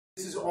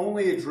This is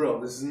only a drill.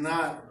 This is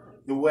not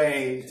the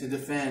way to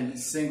defend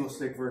single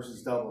stick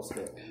versus double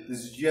stick. This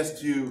is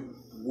just to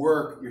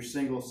work your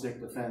single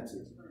stick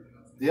defenses.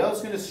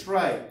 Dale's going to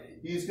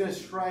strike. He's going to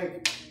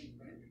strike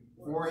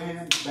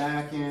forehand,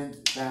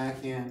 backhand,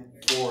 backhand,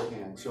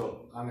 forehand.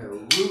 So I'm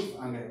going to roof,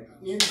 I'm going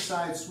to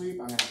inside sweep,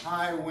 I'm going to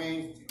high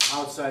wing,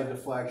 outside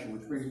deflection,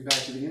 which brings me back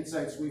to the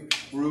inside sweep,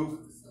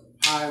 roof,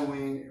 high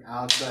wing,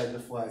 outside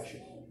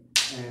deflection.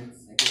 And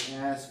I can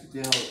ask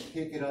Dale to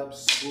pick it up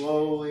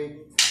slowly.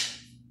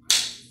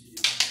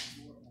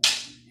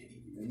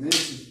 And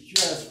this is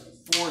just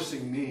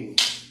forcing me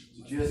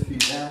to just be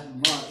that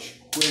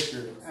much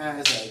quicker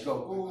as I go.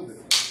 Ooh,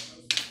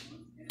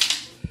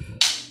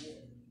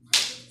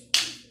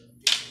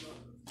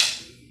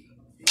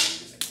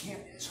 I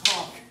can't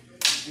talk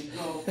and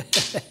go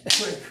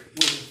quick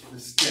with the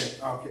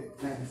stick. Okay,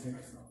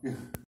 thanks.